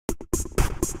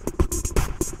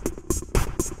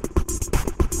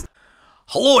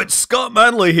Hello, it's Scott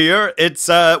Manley here. It's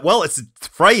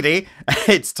Friday.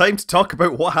 It's time to talk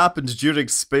about what happened during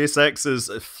SpaceX's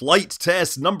flight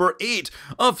test number 8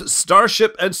 of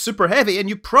Starship and Super Heavy. And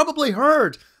you probably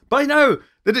heard by now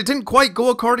that it didn't quite go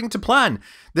according to plan.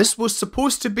 This was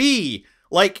supposed to be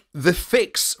like the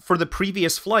fix for the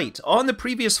previous flight. On the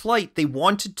previous flight, they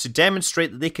wanted to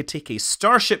demonstrate that they could take a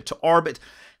Starship to orbit,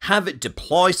 have it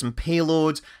deploy some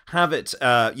payloads, have it,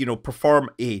 perform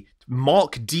a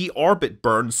mock deorbit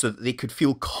burn so that they could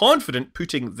feel confident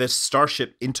putting this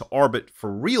Starship into orbit for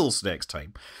reals next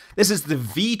time. This is the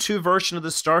V2 version of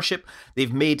the Starship.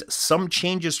 They've made some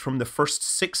changes from the first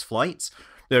 6 flights.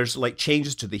 There's like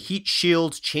changes to the heat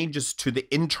shield, changes to the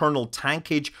internal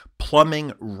tankage,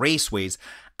 plumbing, raceways.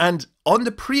 And on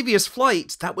the previous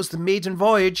flight, that was the maiden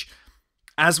voyage,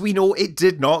 as we know, it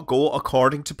did not go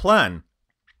according to plan.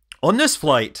 On this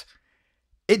flight,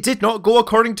 it did not go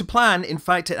according to plan. In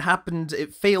fact,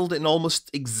 it failed in almost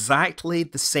exactly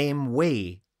the same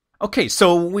way. Okay,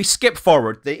 so we skip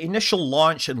forward. The initial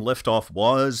launch and liftoff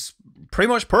was pretty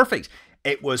much perfect.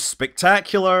 It was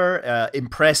spectacular,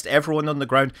 impressed everyone on the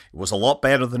ground. It was a lot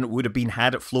better than it would have been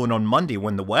had it flown on Monday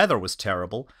when the weather was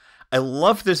terrible. I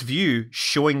love this view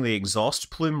showing the exhaust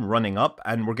plume running up,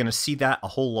 and we're going to see that a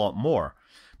whole lot more.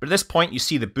 But at this point, you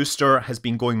see the booster has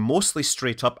been going mostly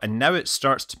straight up, and now it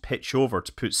starts to pitch over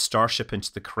to put Starship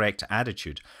into the correct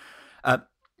attitude.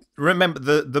 Remember,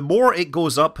 the more it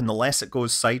goes up and the less it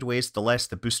goes sideways, the less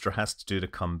the booster has to do to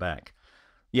come back.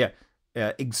 Yeah,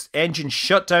 engine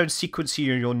shutdown sequence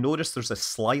here. You'll notice there's a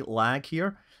slight lag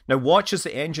here. Now watch as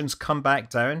the engines come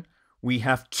back down. We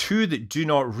have 2 that do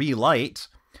not relight,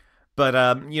 but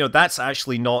that's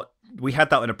actually not. We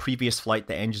had that on a previous flight.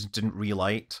 The engines didn't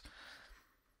relight.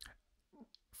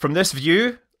 From this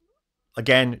view,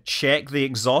 again, check the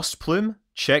exhaust plume,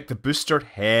 check the booster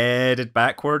headed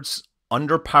backwards,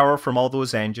 under power from all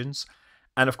those engines,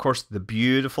 and of course the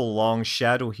beautiful long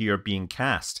shadow here being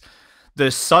cast.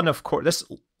 The sun, of course, this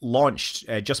launched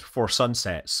just before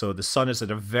sunset, so the sun is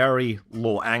at a very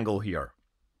low angle here.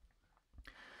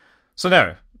 So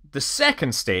now, the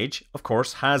second stage, of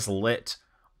course, has lit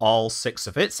all 6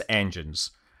 of its engines.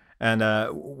 And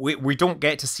we don't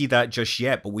get to see that just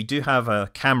yet, but we do have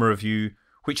a camera view,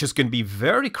 which is going to be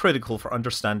very critical for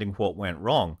understanding what went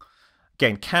wrong.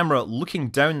 Again, camera looking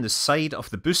down the side of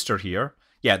the booster here.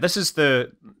 Yeah, this is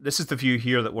the view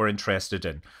here that we're interested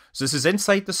in. So this is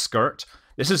inside the skirt.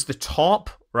 This is the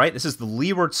top, right? This is the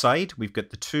leeward side. We've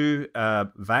got the 2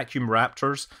 vacuum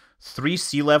Raptors, 3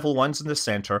 sea level ones in the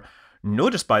center.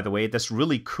 Notice, by the way, this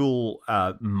really cool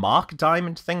Mach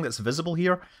diamond thing that's visible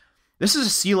here. This is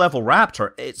a sea level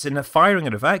Raptor. It's in a firing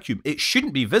in a vacuum. It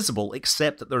shouldn't be visible,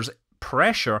 except that there's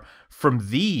pressure from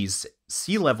these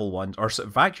sea level ones, or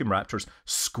vacuum Raptors,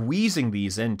 squeezing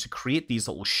these in to create these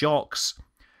little shocks.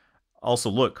 Also,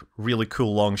 look, really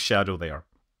cool long shadow there.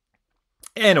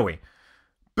 Anyway,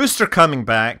 booster coming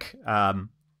back, and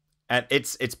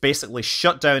it's basically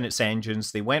shut down its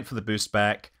engines. They went for the boost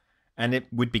back, and it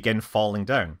would begin falling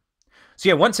down. So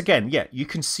yeah, once again, yeah, you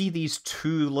can see these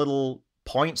 2 little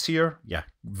points here. Yeah,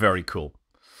 very cool.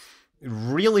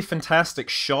 Really fantastic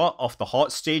shot of the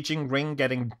hot staging ring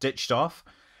getting ditched off.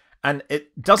 And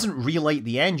it doesn't relight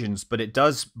the engines, but it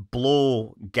does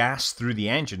blow gas through the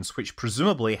engines, which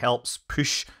presumably helps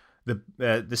push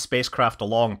the spacecraft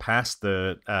along past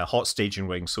the hot staging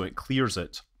ring, so it clears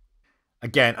it.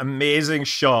 Again, amazing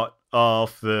shot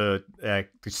of the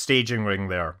staging ring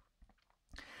there.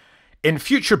 In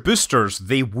future boosters,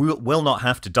 they will not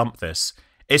have to dump this.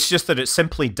 It's just that it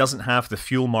simply doesn't have the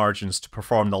fuel margins to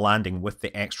perform the landing with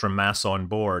the extra mass on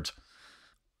board.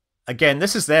 Again,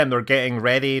 this is them. They're getting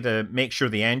ready to make sure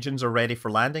the engines are ready for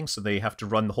landing, so they have to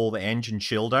run the engine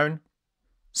chill down.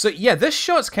 So yeah, this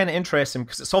shot's kind of interesting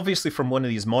because it's obviously from one of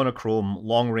these monochrome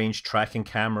long-range tracking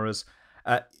cameras.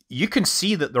 You can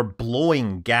see that they're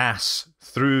blowing gas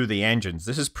through the engines.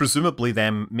 This is presumably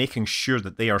them making sure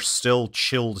that they are still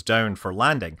chilled down for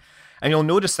landing. And you'll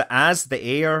notice that as it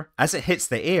hits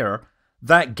the air,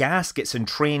 that gas gets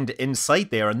entrained inside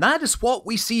there, and that is what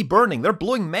we see burning. They're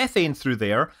blowing methane through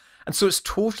there, and so it's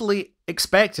totally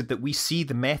expected that we see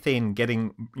the methane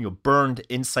getting burned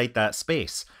inside that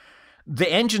space.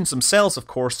 The engines themselves, of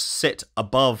course, sit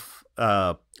above,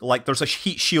 like there's a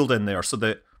heat shield in there, so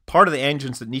the part of the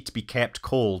engines that need to be kept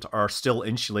cold are still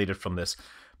insulated from this.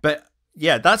 But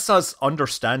yeah, that's us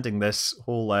understanding this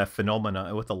whole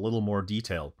phenomena with a little more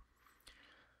detail.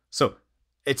 So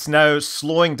it's now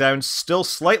slowing down, still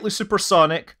slightly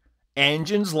supersonic,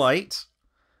 engines light.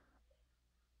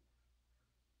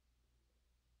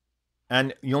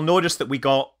 And you'll notice that we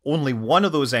got only one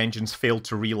of those engines failed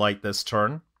to relight this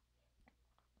turn.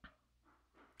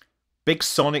 Big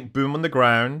sonic boom on the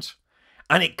ground.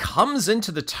 And it comes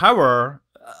into the tower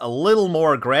a little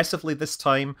more aggressively this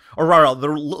time, or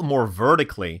rather, a little more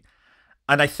vertically.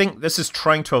 And I think this is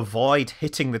trying to avoid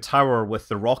hitting the tower with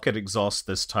the rocket exhaust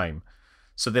this time.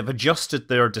 So they've adjusted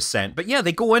their descent. But yeah,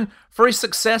 they go in for a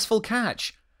successful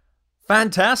catch.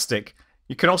 Fantastic.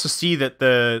 You can also see that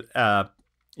the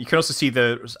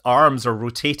arms are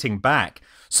rotating back.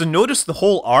 So notice the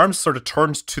whole arm sort of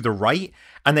turns to the right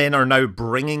and then are now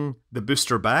bringing the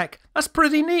booster back. That's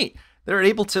pretty neat. They're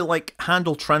able to like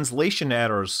handle translation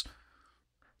errors.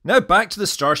 Now back to the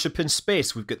Starship in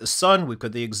space. We've got the sun, we've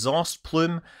got the exhaust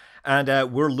plume,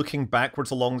 and we're looking backwards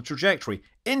along the trajectory.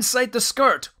 Inside the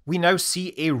skirt, we now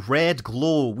see a red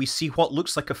glow. We see what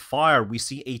looks like a fire. We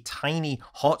see a tiny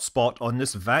hotspot on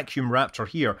this vacuum raptor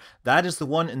here. That is the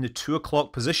one in the 2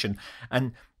 o'clock position.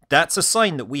 And that's a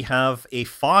sign that we have a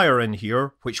fire in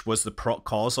here, which was the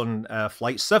cause on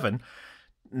Flight 7.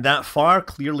 That fire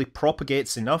clearly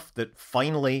propagates enough that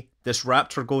finally this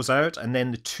raptor goes out, and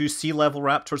then the 2 sea level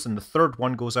raptors and the 3rd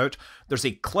one goes out. There's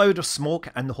a cloud of smoke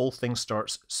and the whole thing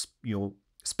starts,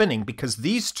 spinning, because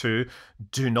these 2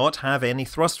 do not have any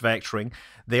thrust vectoring.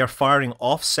 They are firing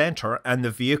off center, and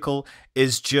the vehicle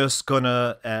is just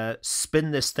gonna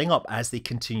spin this thing up as they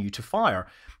continue to fire.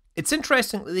 It's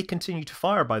interesting that they continue to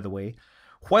fire, by the way.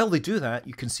 While they do that,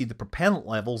 you can see the propellant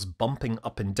levels bumping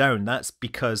up and down. That's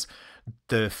because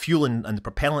the fuel and the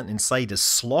propellant inside is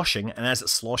sloshing, and as it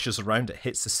sloshes around, it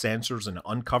hits the sensors and it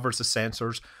uncovers the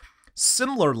sensors.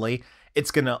 Similarly,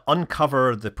 it's going to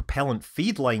uncover the propellant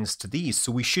feed lines to these,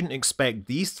 so we shouldn't expect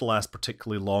these to last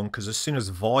particularly long, because as soon as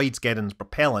voids get in the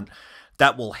propellant,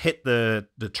 that will hit the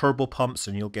turbo pumps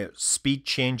and you'll get speed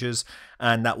changes,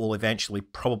 and that will eventually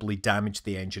probably damage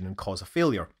the engine and cause a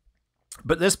failure.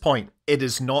 But at this point, it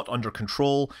is not under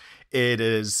control. It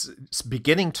is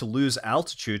beginning to lose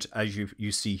altitude, as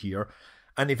you see here,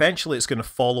 and eventually it's going to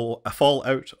fall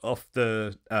out of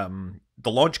the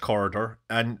launch corridor,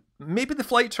 and maybe the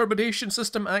flight termination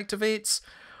system activates,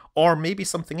 or maybe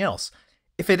something else.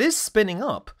 If it is spinning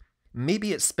up,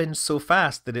 maybe it spins so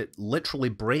fast that it literally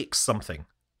breaks something.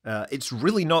 It's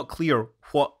really not clear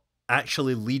what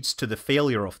actually leads to the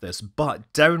failure of this,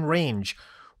 but downrange,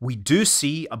 we do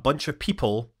see a bunch of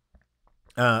people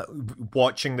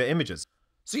watching the images.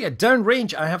 So yeah,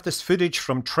 downrange, I have this footage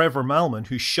from Trevor Mahlmann,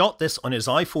 who shot this on his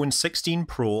iPhone 16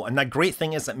 Pro, and the great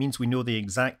thing is that means we know the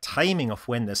exact timing of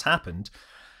when this happened.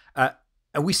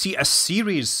 And we see a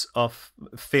series of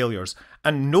failures,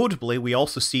 and notably we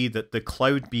also see that the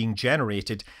cloud being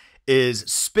generated is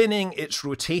spinning, it's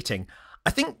rotating. I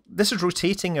think this is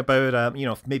rotating about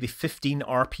maybe 15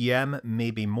 RPM,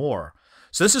 maybe more.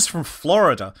 So this is from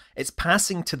Florida. It's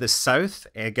passing to the south,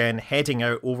 again heading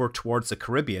out over towards the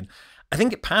Caribbean. I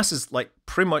think it passes like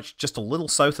pretty much just a little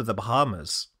south of the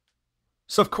Bahamas.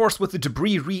 So of course, with the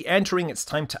debris re-entering, it's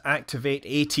time to activate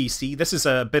ATC. This is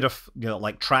a bit of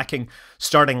like tracking,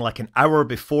 starting like an hour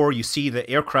before. You see the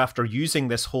aircraft are using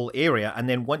this whole area, and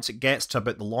then once it gets to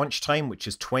about the launch time, which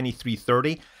is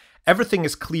 23:30, everything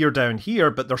is clear down here,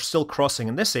 but they're still crossing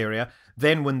in this area.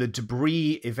 Then when the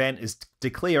debris event is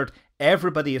declared,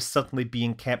 everybody is suddenly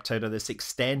being kept out of this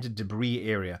extended debris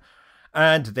area.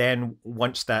 And then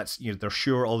once that's, they're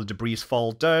sure all the debris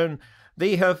fall down,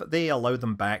 they allow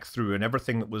them back through, and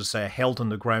everything that was held on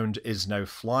the ground is now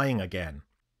flying again.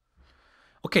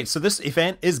 Okay, so this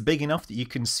event is big enough that you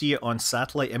can see it on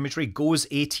satellite imagery. GOES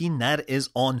 18, that is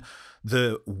on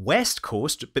the west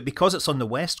coast, but because it's on the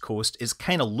west coast, it's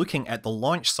kind of looking at the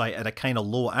launch site at a kind of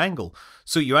low angle.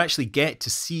 So you actually get to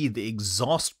see the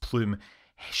exhaust plume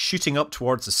shooting up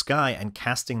towards the sky and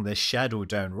casting this shadow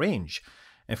downrange.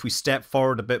 If we step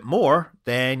forward a bit more,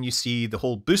 then you see the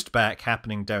whole boost back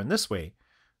happening down this way.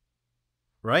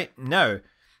 Right? Now,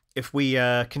 if we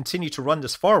continue to run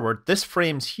this forward, this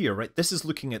frame's here, right? This is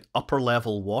looking at upper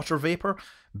level water vapor,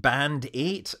 band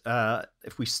 8.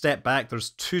 If we step back,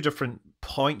 there's 2 different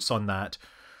points on that.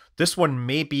 This one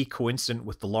may be coincident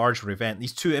with the larger event.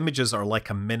 These 2 images are like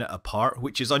a minute apart,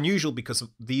 which is unusual because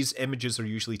these images are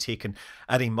usually taken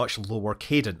at a much lower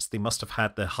cadence. They must have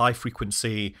had the high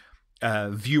frequency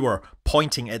viewer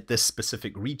pointing at this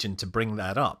specific region to bring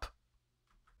that up.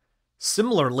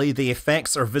 Similarly, the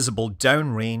effects are visible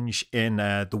downrange in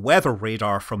the weather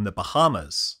radar from the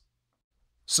Bahamas.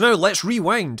 So now let's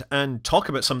rewind and talk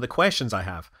about some of the questions I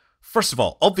have. First of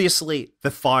all, obviously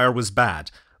the fire was bad,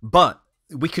 but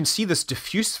we can see this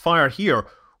diffuse fire here.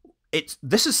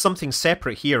 This is something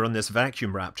separate here on this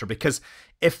vacuum raptor, because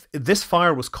if this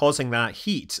fire was causing that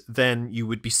heat, then you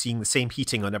would be seeing the same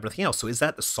heating on everything else. So is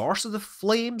that the source of the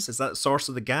flames? Is that the source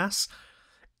of the gas?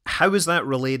 How is that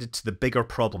related to the bigger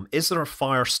problem? Is there a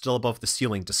fire still above the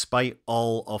ceiling despite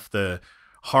all of the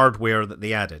hardware that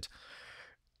they added?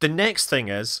 The next thing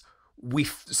is we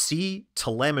see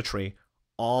telemetry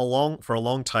all along for a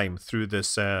long time through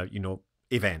this,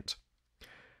 event.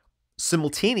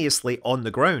 Simultaneously on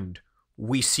the ground,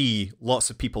 we see lots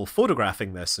of people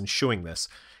photographing this and showing this.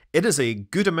 It is a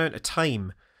good amount of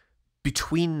time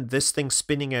between this thing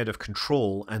spinning out of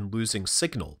control and losing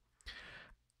signal.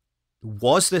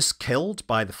 Was this killed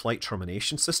by the flight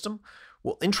termination system?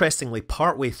 Well, interestingly,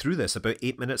 partway through this, about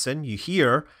 8 minutes in, you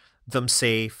hear them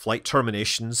say flight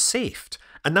terminations saved.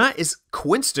 And that is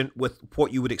coincident with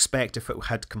what you would expect if it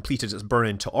had completed its burn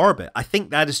into orbit. I think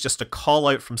that is just a call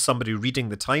out from somebody reading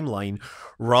the timeline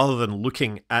rather than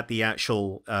looking at the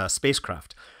actual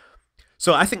spacecraft.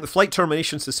 So I think the flight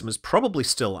termination system is probably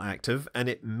still active and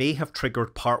it may have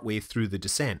triggered partway through the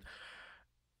descent.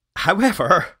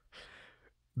 However,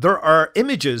 there are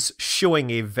images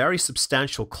showing a very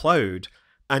substantial cloud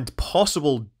and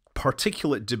possible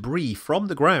particulate debris from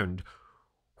the ground,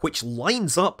 which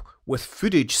lines up with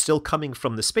footage still coming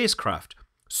from the spacecraft.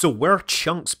 So were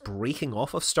chunks breaking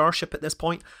off of Starship at this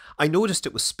point? I noticed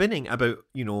it was spinning about,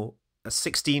 a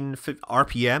 16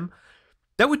 RPM.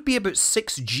 That would be about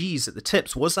 6 Gs at the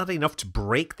tips. Was that enough to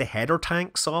break the header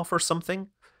tanks off or something?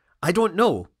 I don't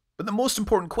know. But the most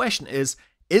important question is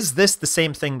this the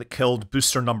same thing that killed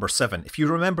booster number 7? If you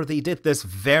remember, they did this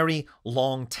very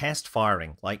long test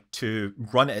firing, like to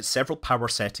run it at several power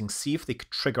settings, see if they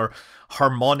could trigger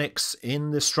harmonics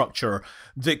in the structure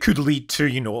that could lead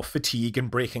to, fatigue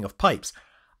and breaking of pipes.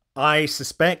 I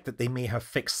suspect that they may have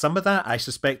fixed some of that. I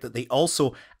suspect that they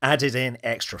also added in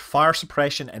extra fire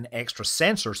suppression and extra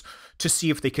sensors to see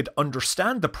if they could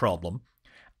understand the problem.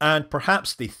 And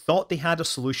perhaps they thought they had a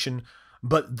solution,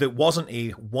 but that wasn't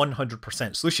a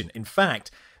 100% solution. In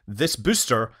fact, this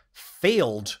booster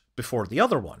failed before the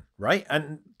other one, right?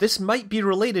 And this might be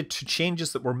related to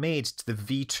changes that were made to the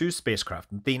V2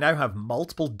 spacecraft. They now have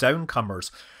multiple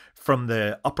downcomers from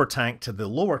the upper tank to the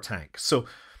lower tank. So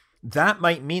that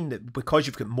might mean that because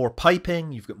you've got more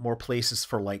piping, you've got more places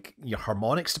for like your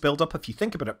harmonics to build up. If you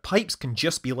think about it, pipes can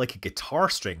just be like a guitar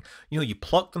string. You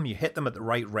pluck them, you hit them at the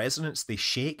right resonance, they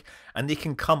shake, and they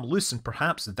can come loose. And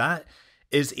perhaps that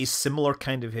is a similar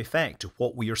kind of effect to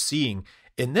what we are seeing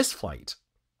in this flight.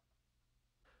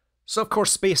 So of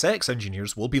course SpaceX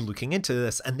engineers will be looking into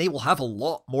this and they will have a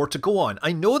lot more to go on.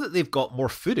 I know that they've got more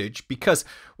footage because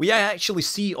we actually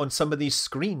see on some of these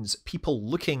screens people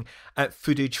looking at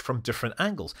footage from different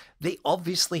angles. They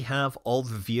obviously have all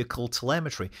the vehicle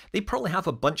telemetry. They probably have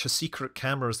a bunch of secret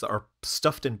cameras that are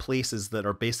stuffed in places that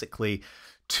are basically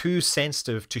too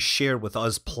sensitive to share with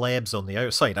us plebs on the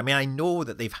outside. I mean, I know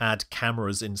that they've had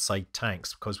cameras inside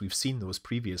tanks because we've seen those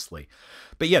previously.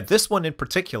 But yeah, this one in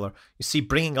particular, you see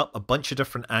bringing up a bunch of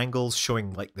different angles,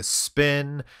 showing like the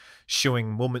spin, showing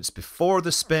moments before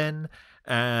the spin,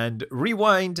 and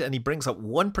rewind, and he brings up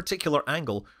one particular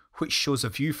angle which shows a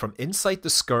view from inside the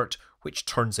skirt, which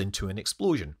turns into an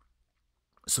explosion.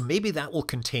 So maybe that will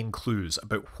contain clues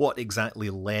about what exactly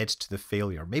led to the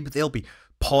failure. Maybe they'll be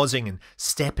pausing and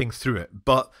stepping through it,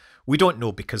 but we don't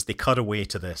know because they cut away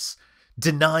to this,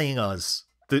 denying us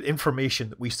the information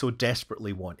that we so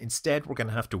desperately want. Instead, we're going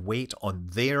to have to wait on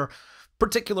their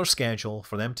particular schedule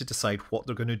for them to decide what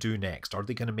they're going to do next. Are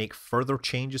they going to make further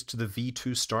changes to the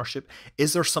V2 Starship?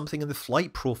 Is there something in the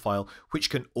flight profile which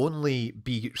can only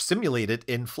be simulated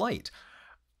in flight?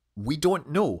 We don't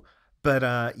know.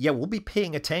 But yeah, we'll be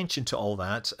paying attention to all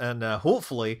that, and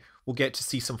hopefully we'll get to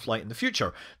see some flight in the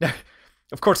future. Now,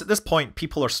 of course, at this point,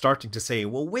 people are starting to say,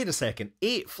 well, wait a second,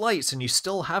 8 flights and you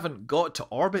still haven't got to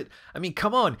orbit? I mean,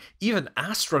 come on, even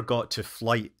Astra got to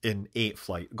orbit in 8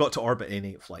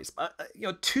 flights.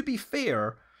 To be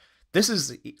fair, this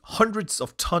is hundreds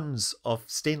of tons of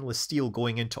stainless steel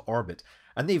going into orbit,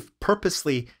 and they've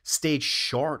purposely stayed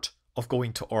short of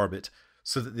going to orbit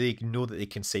so that they know that they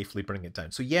can safely bring it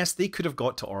down. So yes, they could have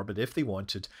got to orbit if they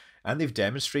wanted, and they've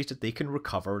demonstrated they can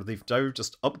recover. They've now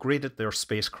just upgraded their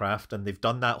spacecraft, and they've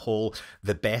done that whole,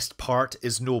 the best part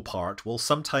is no part. Well,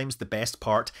 sometimes the best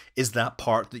part is that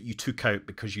part that you took out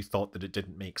because you thought that it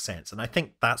didn't make sense. And I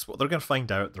think that's what they're going to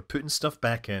find out. They're putting stuff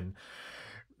back in.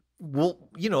 We'll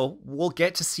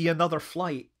get to see another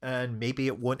flight, and maybe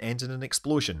it won't end in an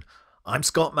explosion. I'm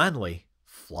Scott Manley.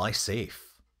 Fly safe.